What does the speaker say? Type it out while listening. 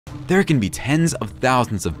There can be tens of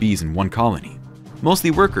thousands of bees in one colony,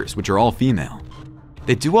 mostly workers, which are all female.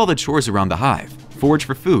 They do all the chores around the hive, forage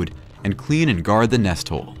for food, and clean and guard the nest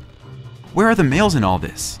hole. Where are the males in all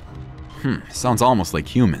this? Sounds almost like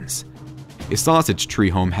humans. A sausage tree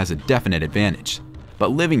home has a definite advantage,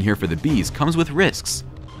 but living here for the bees comes with risks.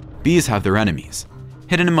 Bees have their enemies.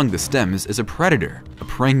 Hidden among the stems is a predator, a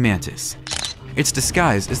praying mantis. Its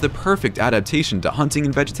disguise is the perfect adaptation to hunting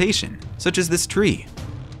in vegetation, such as this tree.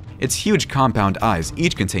 Its huge compound eyes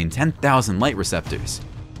each contain 10,000 light receptors.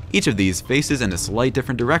 Each of these faces in a slight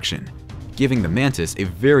different direction, giving the mantis a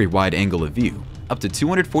very wide angle of view, up to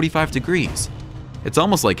 245 degrees. It's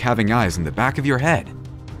almost like having eyes in the back of your head.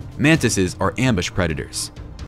 Mantises are ambush predators.